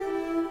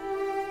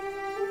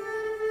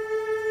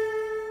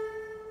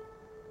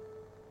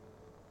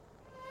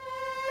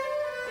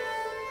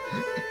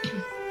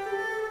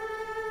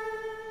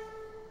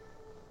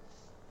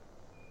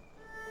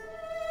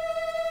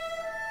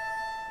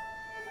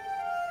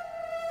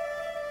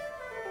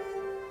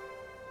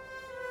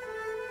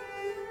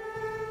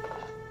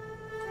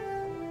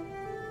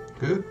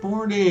Good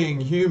morning,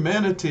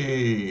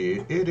 humanity.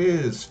 It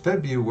is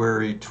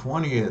February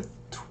 20th,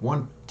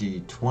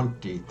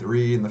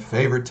 2023, and the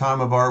favorite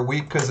time of our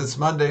week because it's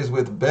Mondays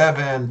with Bev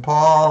and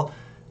Paul.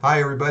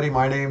 Hi, everybody.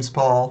 My name's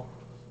Paul,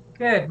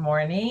 Good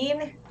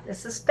morning.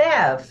 This is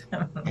Bev.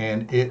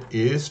 and it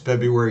is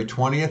February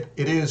 20th.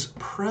 It is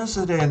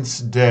President's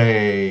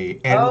Day,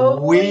 and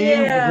Oh, we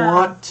yeah.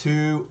 want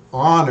to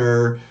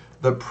honor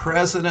the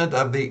president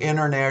of the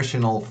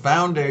International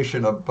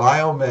Foundation of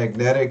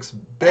Biomagnetics,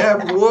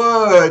 Bev Wood.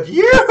 Oh,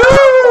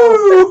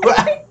 Yoo-hoo!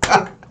 thank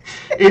you.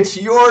 It's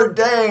your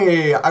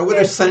day. I would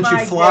have It's sent you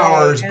my day.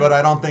 flowers, but And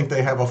I don't think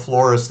they have a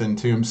florist in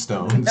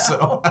Tombstone.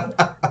 So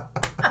no,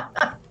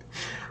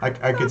 I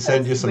oh, could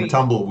send that's you some sweet.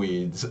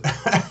 tumbleweeds.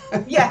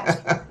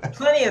 Yes,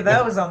 plenty of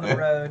those on the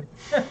road.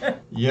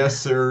 Yes,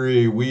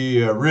 sir.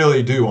 We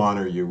really do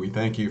honor you. We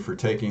thank you for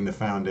taking the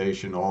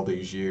foundation all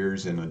these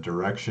years in a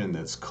direction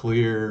that's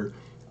clear,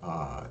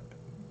 uh,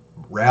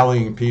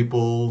 rallying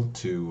people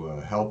to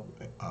help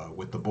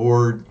with the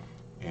board,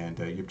 and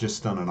you've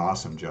just done an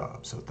awesome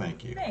job. So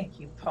thank you. Thank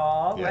you,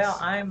 Paul. Well, Yes.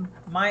 I'm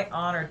my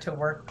honor to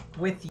work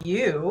with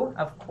you,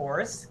 of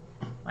course.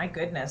 My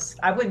goodness,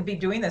 I wouldn't be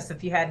doing this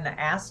if you hadn't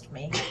asked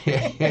me.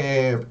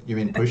 You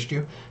mean pushed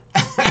you?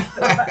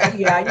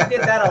 Yeah, you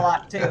did that a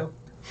lot too,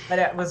 but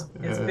it's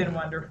been Uh,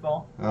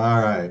 wonderful.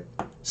 all right.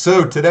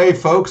 So today,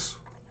 folks,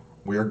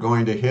 we are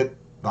going to hit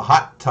the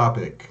hot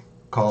topic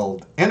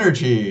called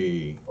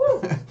energy.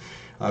 Woo.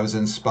 I was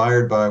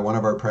inspired by one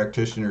of our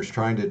practitioners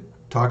trying to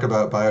talk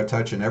about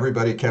biotouch, and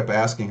everybody kept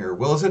asking her,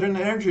 "Well, is it an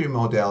energy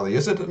modality?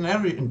 Is it an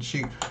energy?" And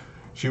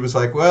she was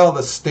like, "Well,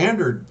 the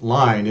standard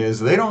line is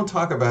they don't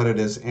talk about it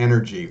as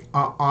energy."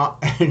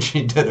 And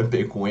she did a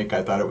big wink.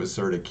 I thought it was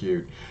sort of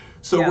cute.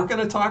 So we're Yeah. going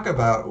to talk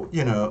about,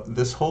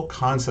 this whole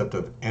concept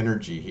of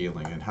energy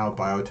healing and how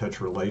biotouch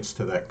relates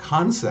to that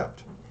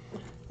concept.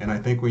 And I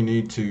think we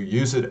need to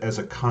use it as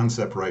a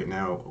concept right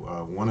now.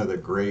 One of the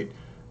great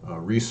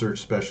research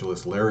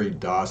specialists, Larry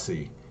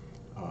Dossey,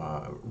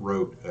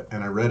 wrote,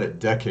 and I read it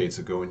decades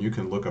ago, and you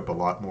can look up a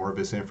lot more of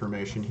his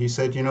information. He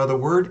said, the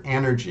word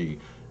energy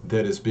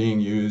that is being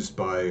used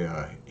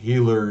by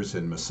healers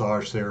and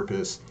massage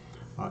therapists,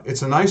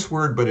 it's a nice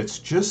word, but it's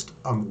just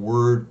a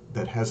word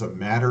that has a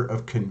matter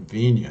of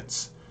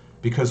convenience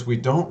because we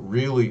don't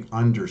really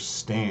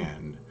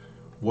understand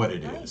what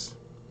it Right. is.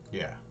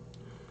 Yeah.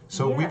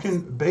 So we can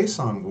Yes. base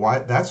on why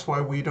that's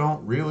why we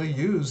don't really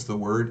use the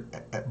word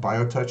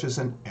biotouch as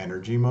an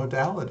energy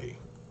modality.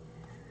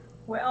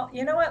 Well,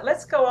 you know what?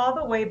 Let's go all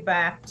the way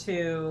back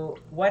to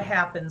what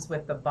happens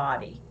with the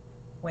body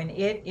when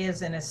it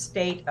is in a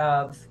state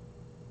of,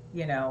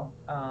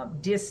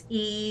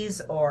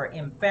 dis-ease or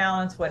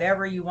imbalance,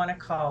 whatever you want to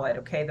call it.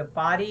 Okay, the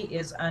body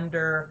is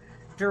under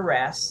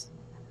duress.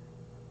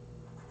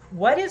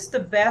 What is the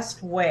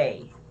best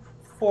way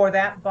for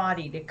that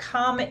body to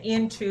come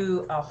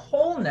into a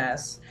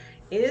wholeness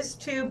is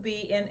to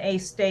be in a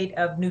state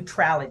of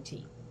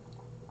neutrality.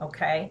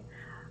 Okay,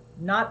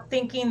 not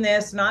thinking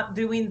this, not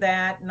doing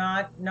that,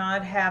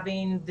 not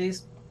having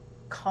these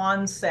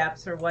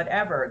concepts or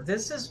whatever.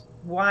 This is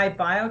why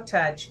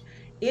biotouch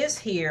is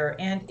here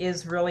and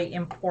is really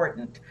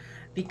important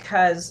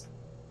because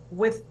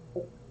with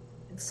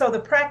so the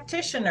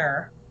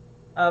practitioner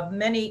of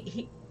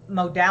many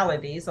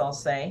modalities, I'll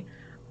say,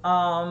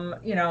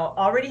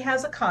 already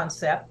has a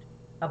concept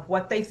of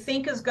what they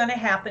think is going to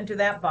happen to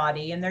that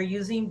body, and they're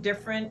using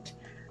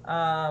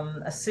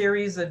a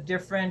series of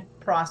different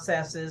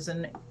processes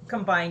and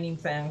combining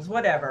things,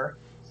 whatever.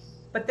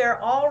 But they're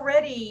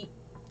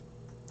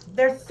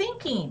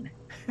thinking.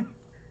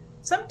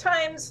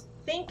 Sometimes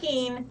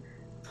thinking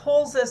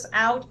pulls us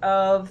out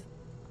of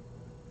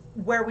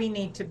where we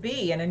need to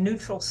be in a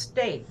neutral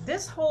state.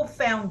 This whole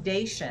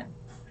foundation,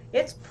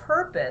 its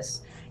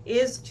purpose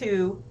is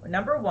to,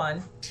 number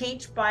one,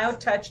 teach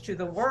biotouch to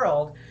the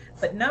world,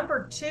 but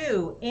number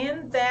two,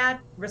 in that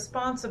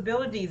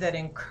responsibility that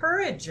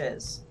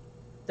encourages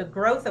the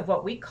growth of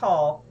what we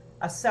call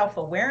a self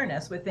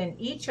awareness within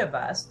each of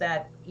us,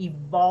 that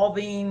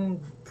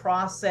evolving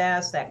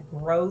process, that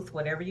growth,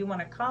 whatever you want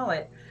to call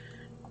it,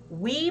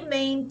 we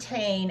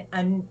maintain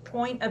a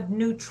point of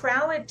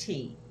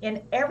neutrality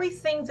in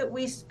everything that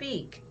we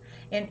speak,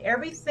 in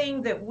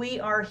everything that we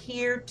are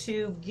here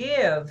to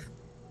give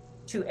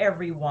to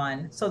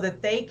everyone so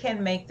that they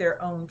can make their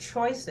own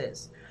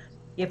choices.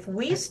 If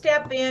we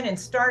step in and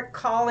start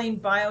calling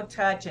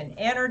biotouch an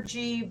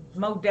energy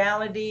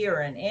modality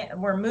or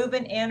we're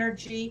moving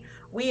energy,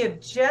 we have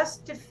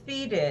just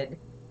defeated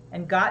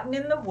and gotten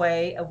in the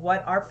way of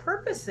what our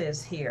purpose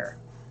is here.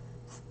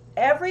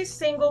 Every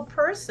single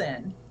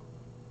person,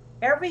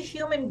 every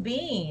human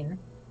being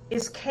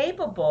is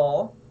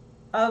capable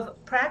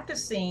of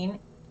practicing,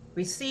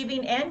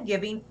 receiving, and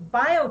giving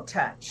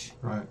biotouch.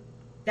 Right.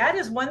 That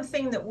is one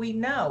thing that we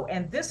know.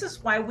 And this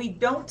is why we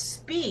don't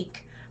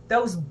speak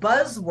those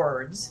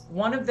buzzwords.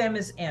 One of them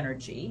is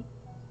energy.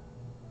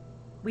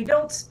 We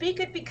don't speak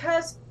it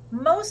because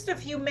most of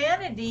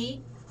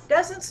humanity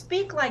doesn't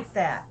speak like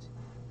that.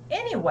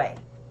 Anyway,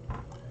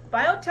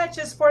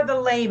 biotouch is for the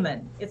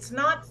layman. It's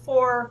not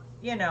for,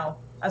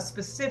 a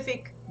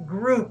specific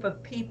group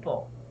of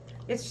people.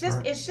 Right.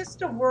 It's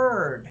just a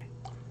word.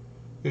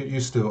 It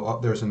used to,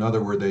 there's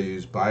another word they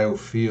use,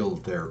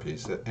 biofield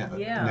therapies,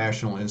 Yeah,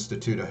 National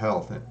Institute of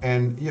Health.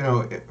 You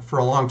know, for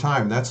a long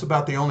time, that's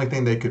about the only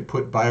thing they could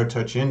put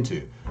BioTouch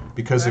into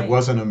because it right.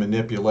 wasn't a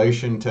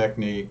manipulation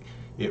technique.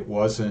 It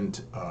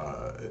wasn't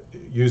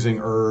using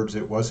herbs.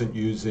 It wasn't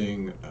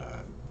using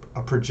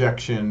a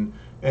projection.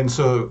 And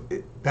so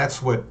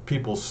that's what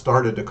people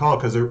started to call it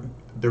because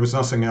there was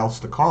nothing else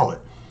to call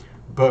it.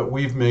 But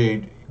we've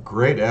made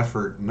great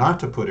effort not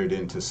to put it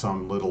into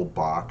some little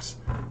box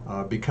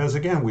because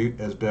again, we,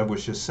 as Bev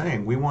was just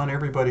saying, we want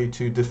everybody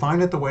to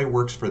define it the way it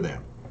works for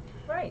them.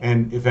 Right.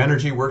 And if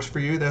energy works for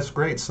you, that's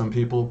great. Some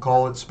people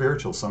call it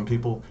spiritual. Some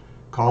people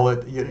call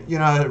it, you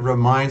know, it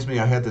reminds me,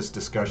 I had this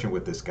discussion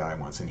with this guy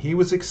once, and he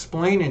was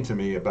explaining to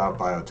me about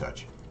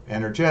BioTouch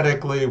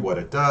energetically, what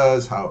it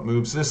does, how it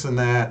moves this and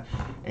that,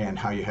 and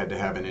how you had to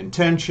have an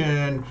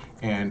intention.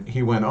 And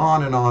he went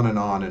on and on and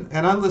on.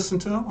 And I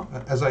listened to him,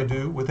 as I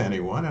do with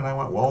anyone, and I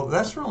went, well,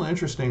 that's real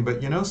interesting,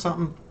 but you know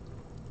something?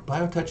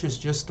 BioTouch is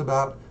just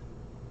about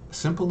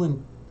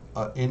simple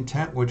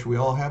intent, which we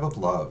all have of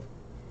love.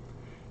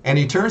 And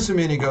he turns to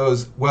me and he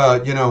goes,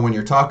 well, you know, when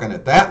you're talking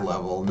at that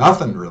level,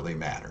 nothing really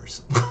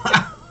matters.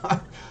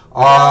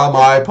 Well,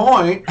 My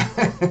point.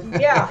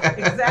 yeah,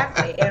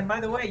 exactly. And by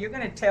the way, you're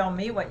going to tell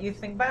me what you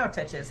think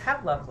BioTouch is. How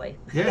lovely.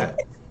 Yeah.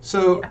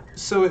 So Yeah.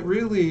 so it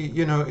really,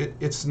 you know,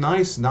 it's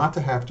nice not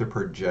to have to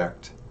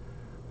project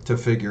to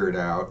figure it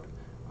out.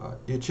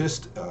 It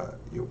just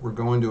we're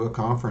going to a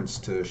conference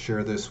to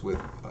share this with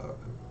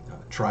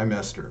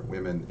trimester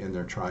women in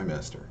their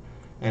trimester,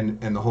 and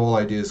the whole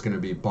idea is going to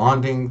be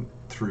bonding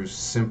through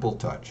simple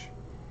touch.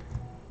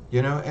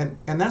 You know,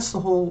 and that's the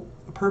whole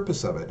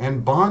purpose of it.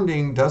 And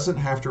bonding doesn't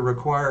have to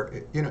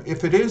require, you know,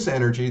 if it is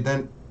energy,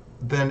 then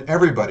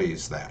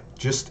everybody's that.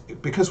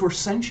 Just because we're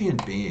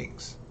sentient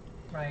beings,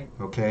 Right,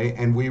 okay,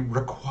 and we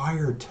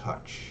require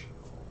touch.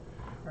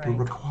 We right.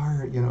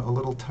 require, you know, a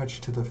little touch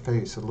to the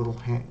face, a little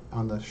hand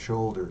on the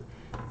shoulder.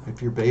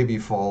 If your baby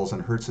falls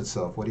and hurts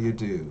itself, what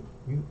do?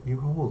 You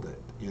hold it,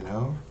 you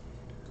know.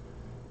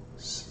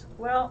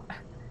 Well,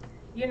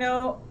 you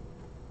know,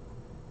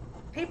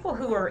 people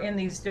who are in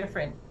these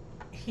different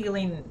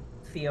healing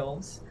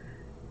fields,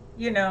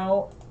 you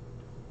know,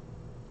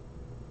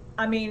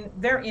 I mean,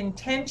 their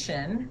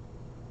intention,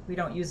 we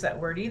don't use that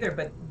word either,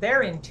 but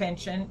their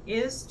intention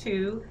is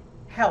to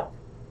help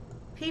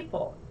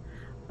people.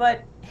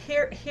 But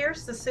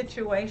here's the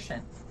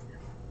situation.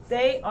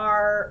 They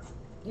are,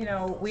 you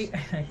know, we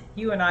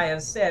you and I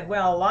have said,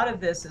 well, a lot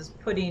of this is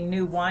putting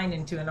new wine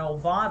into an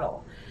old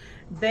bottle.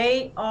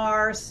 They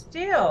are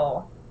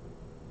still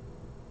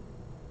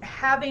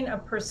having a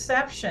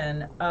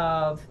perception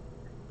of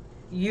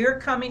you're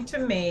coming to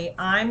me,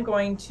 I'm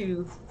going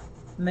to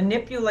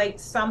manipulate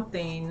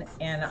something,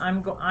 and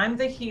I'm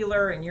the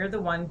healer and you're the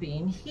one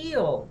being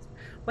healed.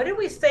 What did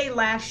we say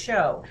last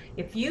show?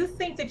 If you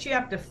think that you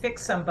have to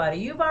fix somebody,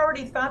 you've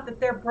already thought that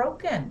they're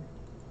broken.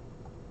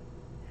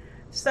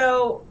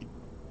 So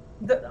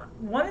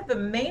one of the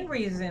main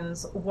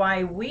reasons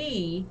why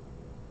we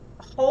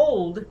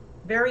hold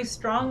very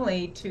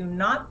strongly to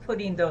not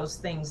putting those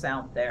things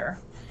out there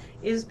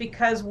is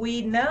because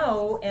we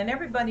know, and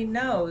everybody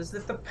knows,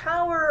 that the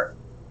power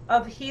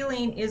of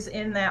healing is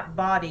in that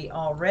body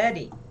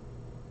already.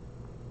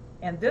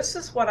 And this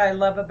is what I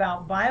love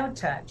about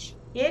BioTouch.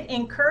 It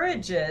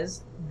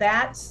encourages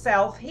that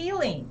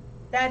self-healing,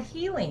 that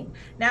healing.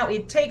 Now,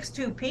 it takes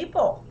two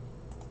people.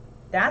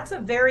 That's a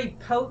very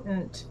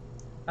potent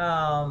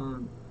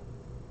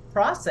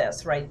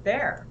process right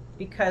there,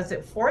 because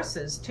it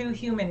forces two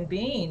human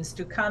beings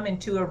to come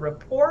into a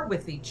rapport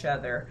with each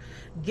other,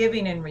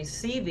 giving and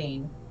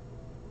receiving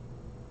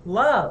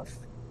love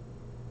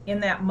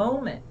in that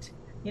moment.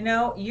 You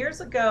know,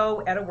 years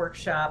ago at a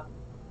workshop,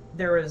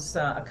 there was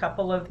a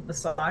couple of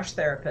massage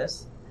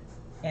therapists.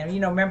 And,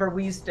 you know, remember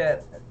we used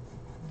to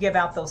give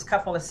out those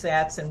couple of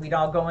sets and we'd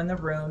all go in the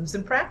rooms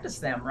and practice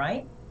them,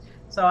 right?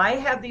 So I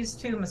had these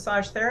two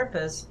massage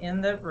therapists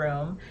in the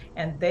room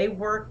and they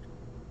worked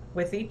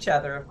with each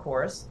other, of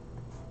course.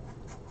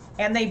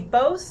 And they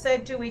both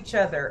said to each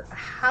other,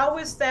 how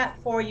is that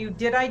for you?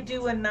 Did I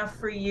do enough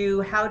for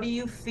you? How do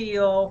you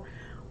feel?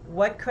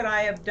 What could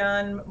I have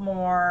done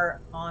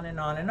more? On and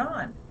on and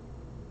on.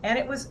 And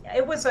it was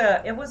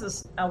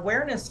a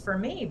awareness for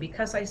me,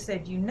 because I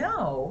said, you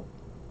know,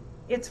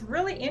 it's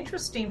really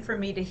interesting for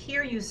me to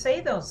hear you say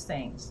those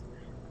things,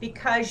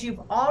 because you've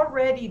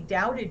already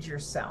doubted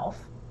yourself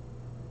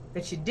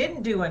that you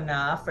didn't do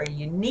enough, or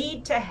you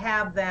need to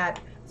have that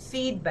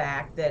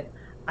feedback that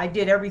I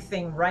did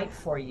everything right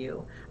for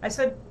you. I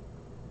said,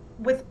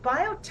 with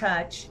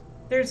BioTouch,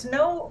 there's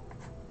no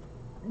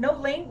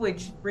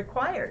language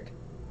required.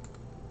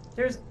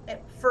 There's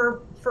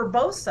for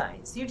both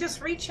sides. You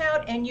just reach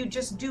out and you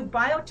just do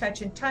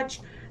BioTouch and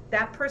touch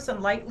that person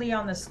lightly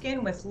on the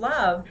skin with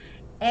love,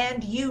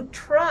 and you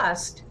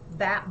trust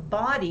that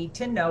body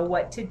to know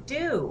what to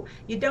do.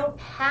 You don't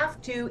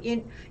have to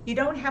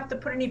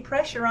put any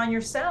pressure on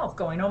yourself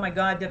going, oh my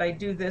God, did I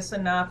do this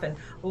enough? And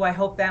oh, I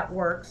hope that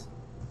works.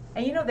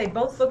 And they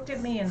both looked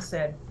at me and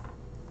said,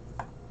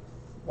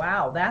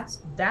 wow,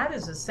 that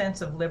is a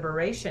sense of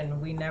liberation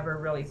we never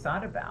really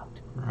thought about.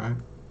 Right.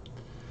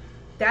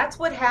 That's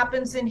what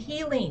happens in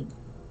healing.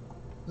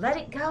 Let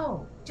it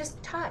go.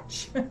 Just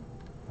touch.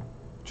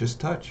 Just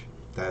touch.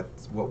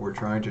 That's what we're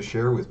trying to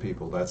share with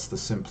people. That's the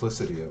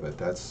simplicity of it.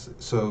 That's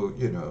so,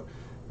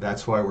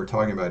 that's why we're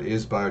talking about,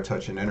 is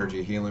BioTouch an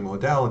energy healing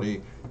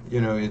modality?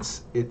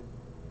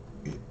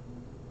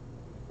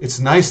 It's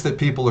nice that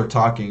people are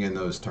talking in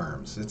those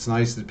terms. It's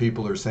nice that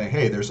people are saying,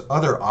 hey, there's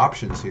other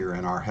options here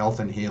in our health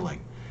and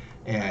healing.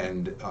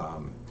 And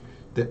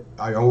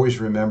I always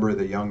remember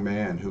the young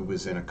man who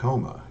was in a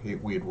coma.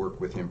 We had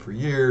worked with him for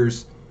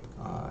years.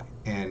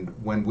 And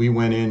when we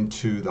went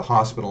into the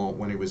hospital,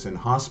 when he was in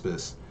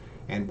hospice,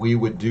 and we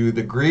would do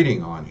the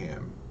greeting on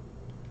him,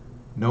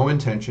 no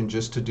intention,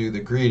 just to do the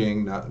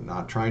greeting,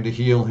 not trying to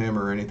heal him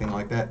or anything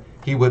like that,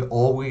 he would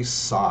always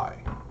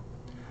sigh.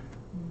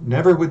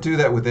 Never would do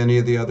that with any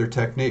of the other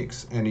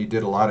techniques. And he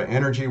did a lot of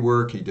energy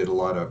work, he did a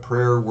lot of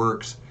prayer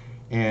works,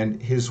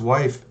 and his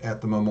wife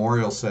at the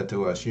memorial said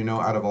to us,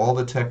 out of all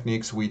the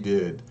techniques we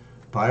did,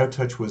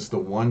 BioTouch was the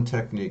one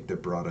technique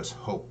that brought us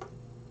hope.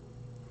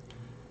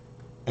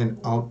 And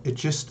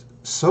it's just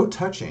so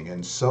touching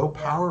and so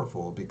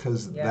powerful,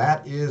 because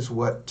that is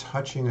what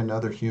touching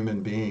another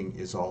human being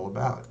is all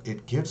about.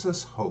 It gives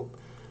us hope.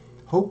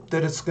 Hope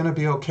that it's going to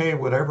be okay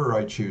whatever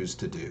I choose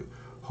to do.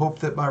 Hope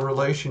that my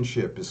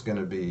relationship is going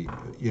to be,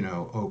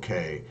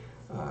 okay.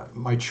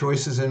 My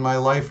choices in my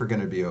life are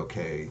going to be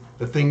okay.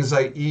 The things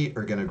I eat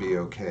are going to be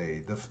okay.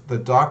 The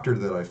doctor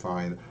that I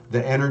find,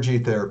 the energy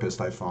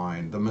therapist I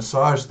find, the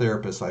massage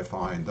therapist I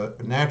find, the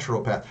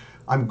naturopath,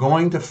 I'm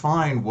going to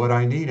find what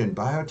I need. And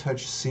BioTouch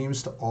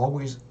seems to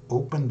always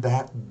open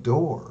that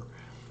door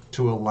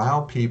to allow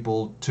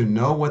people to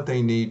know what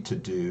they need to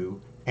do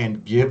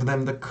and give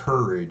them the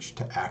courage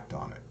to act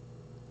on it.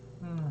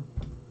 Mm.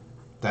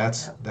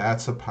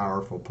 That's a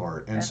powerful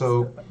part. And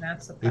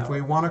if we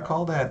want to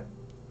call that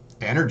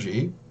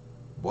energy,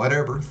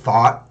 whatever,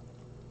 thought,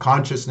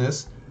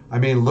 consciousness,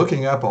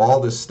 looking up all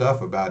this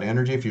stuff about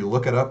energy, if you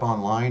look it up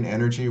online,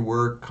 energy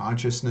work,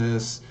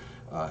 consciousness,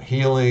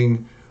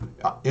 healing,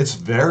 it's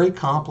very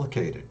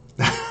complicated.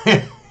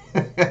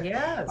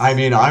 Yes.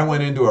 I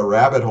went into a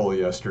rabbit hole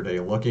yesterday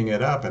looking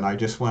it up, and I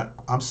just went,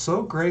 I'm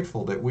so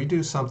grateful that we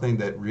do something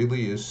that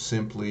really is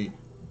simply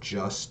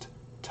just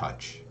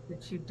touch.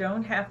 That you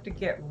don't have to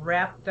get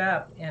wrapped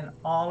up in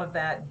all of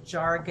that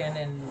jargon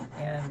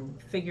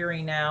and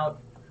figuring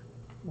out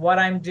what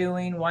I'm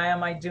doing, why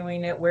am I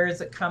doing it, where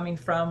is it coming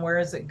from, where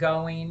is it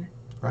going.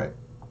 Right.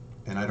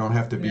 And I don't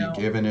have to be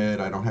given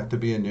it, I don't have to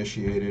be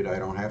initiated, I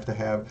don't have to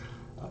have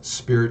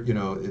spirit,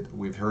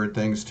 we've heard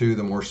things too,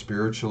 the more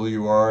spiritual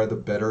you are, the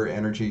better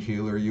energy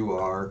healer you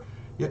are.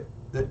 Yet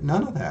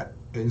none of that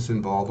is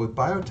involved with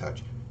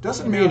BioTouch.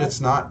 Doesn't mean it's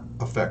not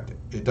effective.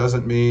 It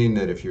doesn't mean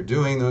that if you're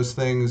doing those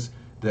things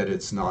that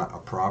it's not a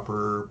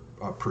proper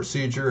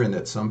procedure, and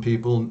that some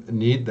people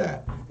need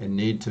that and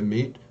need to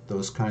meet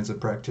those kinds of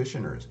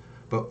practitioners.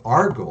 But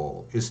our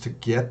goal is to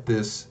get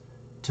this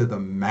to the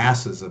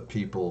masses of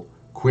people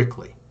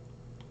quickly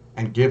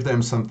and give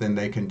them something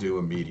they can do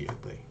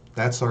immediately.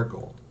 That's our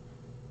goal.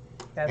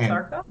 That's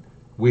our goal.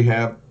 We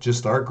have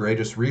just our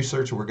greatest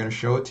research. We're going to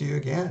show it to you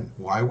again.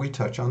 Why we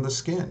touch on the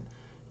skin.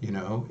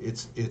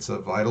 It's a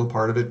vital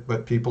part of it,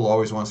 but people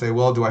always want to say,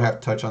 well, do I have to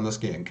touch on the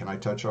skin? Can I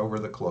touch over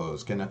the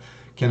clothes?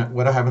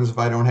 What happens if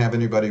I don't have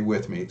anybody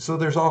with me? So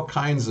there's all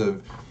kinds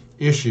of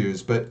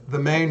issues, but the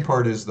main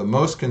part is the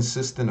most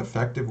consistent,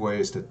 effective way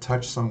is to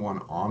touch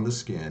someone on the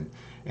skin,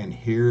 and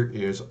here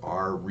is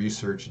our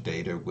research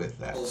data with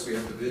that. So we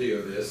have to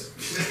video this.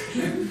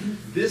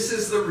 This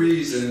is the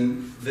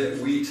reason that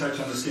we touch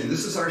on the skin.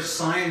 This is our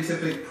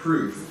scientific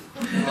proof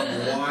of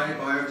why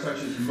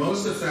BioTouch is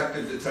most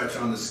effective to touch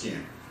on the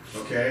skin.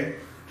 Okay?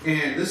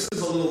 And this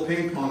is a little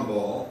ping pong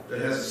ball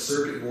that has a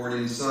circuit board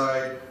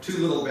inside, 2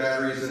 little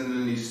batteries, and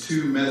then these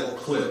 2 metal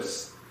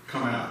clips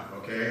coming out.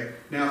 Okay?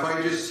 Now if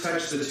I just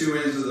touch the 2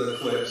 ends of the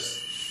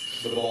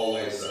clips, the ball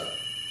lights up.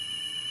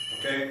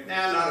 Okay?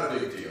 Now, not a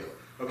big deal.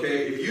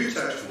 Okay, if you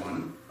touch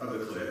one of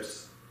the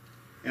clips,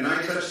 and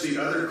I touch the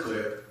other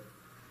clip,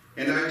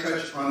 and I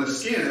touch on the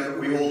skin,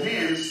 we hold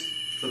hands,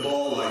 the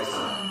ball lights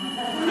up.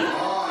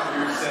 Oh,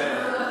 you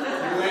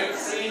said, you ain't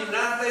seen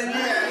nothing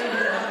yet.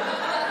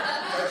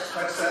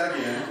 Touch that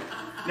again.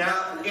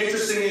 Now,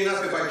 interestingly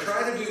enough, if I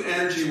try to do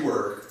energy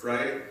work,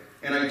 right,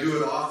 and I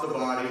do it off the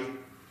body,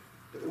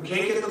 we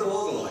can't get the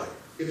ball to light.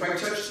 If I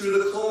touch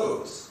through the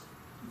clothes,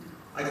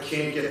 I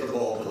can't get the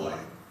ball to light.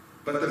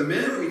 But the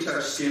minute we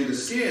touch skin to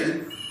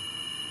skin,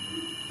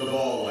 the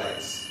ball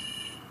lights.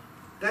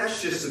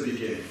 That's just the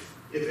beginning.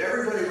 If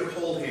everybody would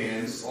hold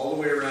hands all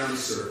the way around the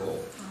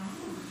circle,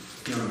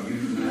 no, you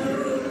do not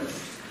hear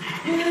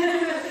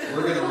that.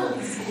 We're going to hold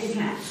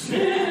hands.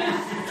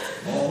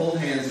 All hold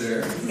hands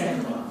there.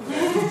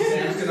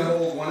 Sam's going to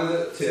hold one of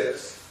the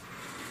tips.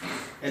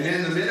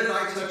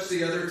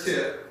 the other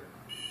tip,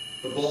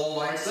 the ball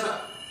lights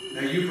up.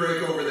 Now you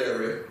break over there,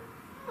 Rick,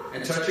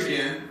 and touch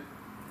again.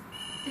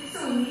 It's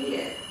so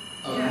immediate.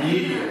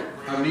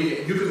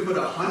 Immediate. You can put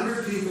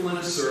 100 people in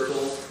a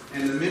circle,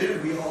 and the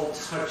minute we all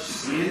touch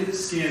skin to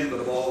skin, the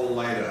ball will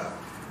light up.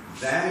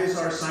 That is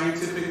our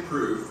scientific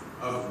proof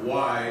of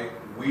why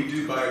we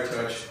do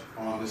BioTouch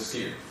on the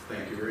skin.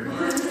 Thank you very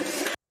much.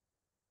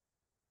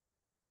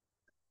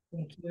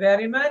 Thank you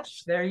very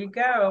much. There you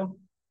go.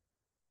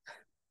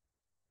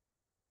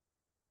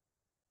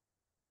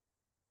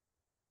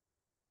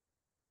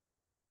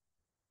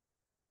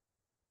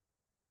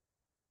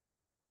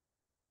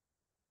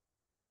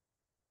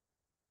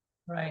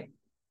 Right.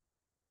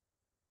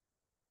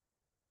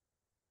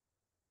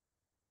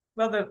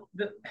 Well,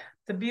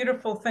 the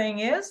beautiful thing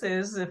is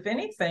if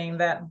anything,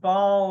 that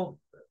ball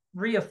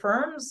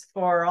reaffirms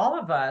for all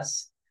of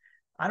us,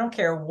 I don't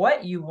care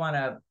what you want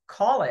to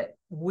call it,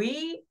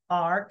 we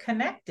are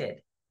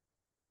connected.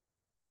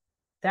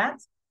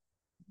 That's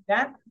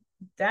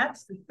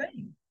the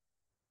thing.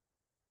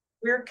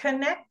 We're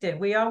connected.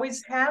 We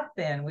always have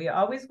been. We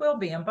always will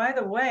be. And by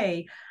the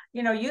way,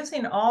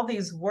 using all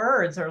these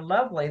words are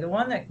lovely. The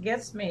one that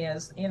gets me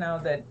is,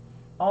 that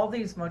all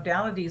these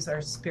modalities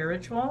are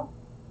spiritual.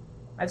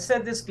 I've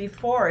said this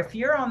before. If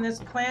you're on this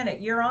planet,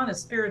 you're on a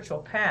spiritual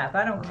path.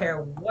 I don't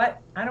care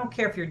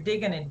if you're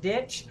digging a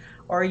ditch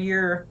or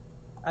you're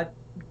a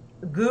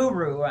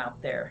guru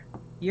out there.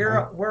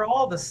 We're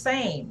all the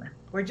same.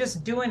 We're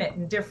just doing it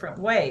in different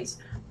ways.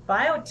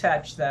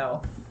 BioTouch,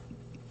 though,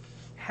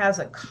 has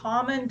a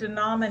common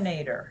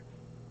denominator.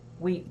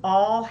 We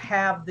all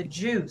have the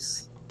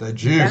juice. The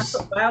juice.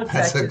 That's what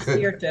BioTouch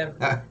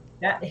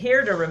is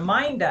here to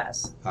remind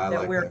us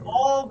that we're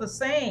all the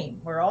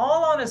same. We're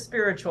all on a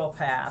spiritual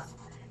path,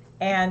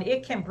 and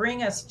it can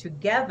bring us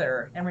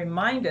together and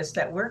remind us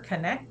that we're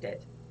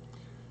connected.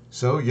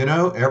 So,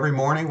 every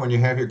morning when you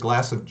have your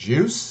glass of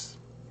juice,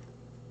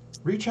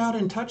 reach out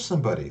and touch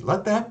somebody.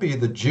 Let that be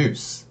the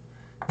juice.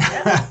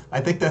 Yeah. I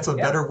think that's a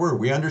better word.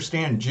 We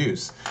understand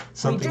juice,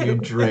 something you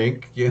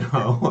drink,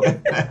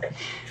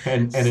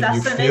 and if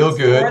you feel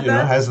good,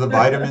 has the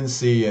vitamin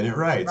C in it,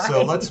 right?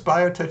 So let's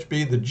BioTouch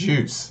be the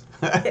juice.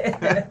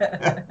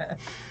 There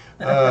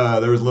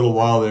was a little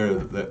while there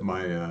that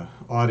my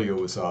audio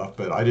was off,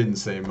 but I didn't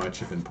say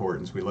much of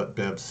importance. We let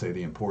Bev say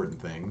the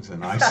important things,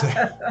 and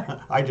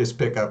I just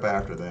pick up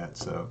after that.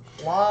 So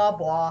blah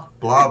blah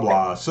blah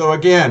blah. So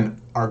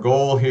again, our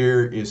goal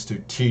here is to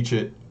teach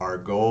it. Our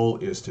goal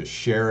is to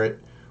share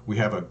it. We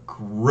have a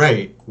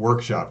great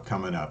workshop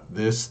coming up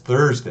this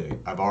Thursday.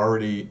 I've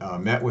already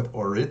met with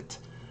Orit.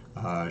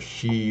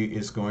 She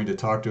is going to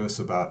talk to us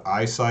about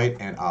eyesight,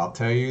 and I'll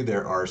tell you,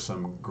 there are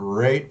some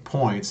great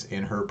points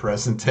in her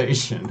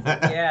presentation.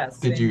 Yes.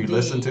 Did you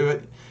listen to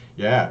it?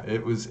 Yeah,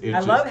 it was.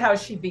 I love how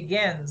she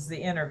begins the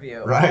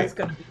interview. Right.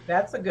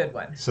 That's a good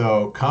one.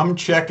 So come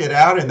check it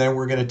out, and then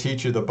we're going to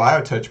teach you the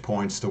BioTouch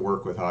points to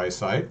work with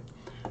eyesight.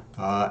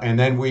 And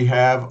then we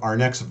have our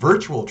next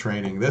virtual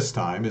training this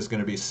time is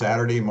going to be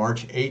Saturday,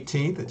 March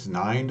 18th. It's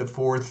 9 to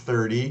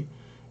 4:30.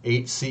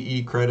 8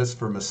 CE credits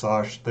for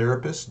massage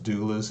therapists,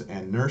 doulas,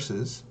 and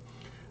nurses.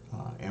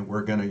 And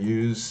we're going to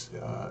use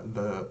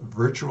the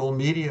virtual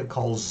media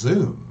called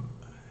Zoom.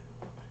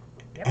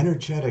 Yep.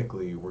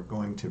 Energetically, we're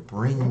going to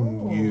bring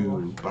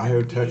you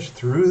BioTouch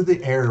through the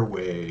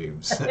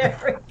airwaves.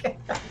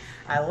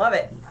 I love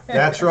it.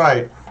 That's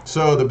right.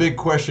 So the big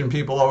question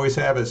people always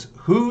have is,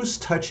 who's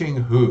touching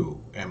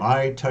who? Am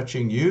I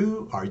touching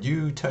you? Are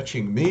you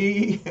touching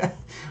me?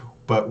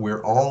 But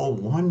we're all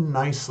one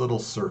nice little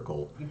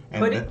circle.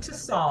 Put it to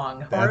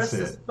song. That's Horace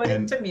it. Put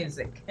it to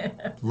music.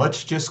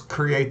 Let's just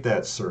create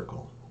that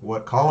circle.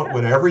 Call it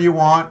whatever you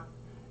want.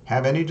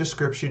 Have any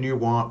description you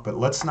want, but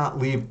let's not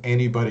leave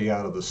anybody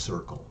out of the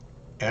circle.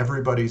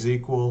 Everybody's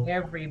equal.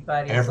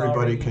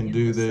 Everybody can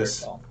do this.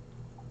 Circle.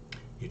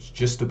 It's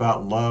just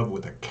about love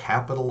with a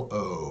capital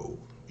O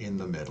in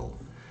the middle.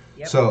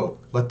 Yep. So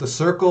let the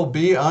circle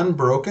be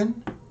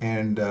unbroken.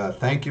 And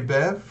thank you,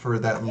 Bev, for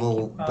that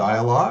little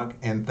dialogue.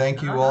 And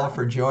thank you all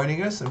for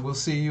joining us. And we'll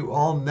see you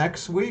all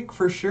next week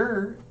for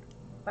sure.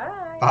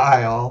 Bye.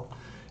 Bye, all.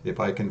 If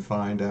I can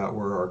find out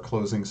where our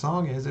closing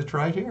song is, it's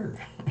right here.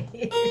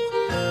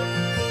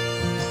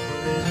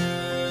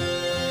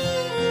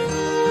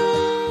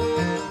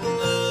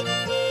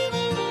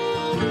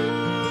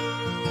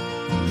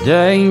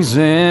 Days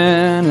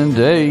in and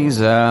days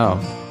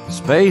out,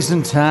 space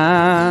and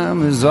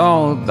time is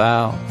all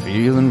about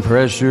feeling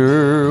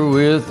pressure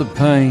with the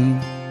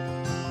pain,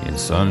 in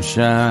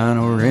sunshine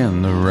or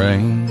in the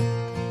rain.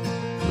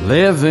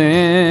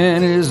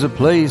 Living is a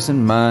place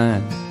in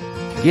mind,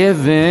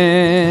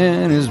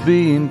 giving is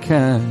being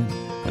kind,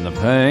 and the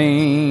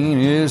pain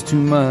is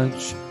too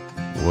much.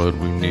 What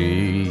we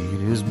need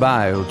is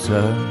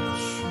BioTouch.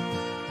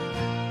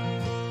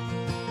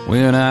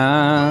 When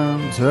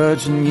I'm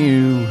touching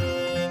you,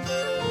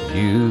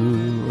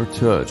 you are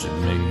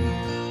touching me.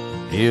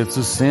 It's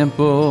a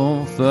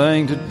simple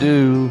thing to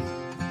do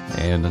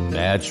and a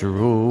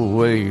natural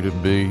way to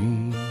be.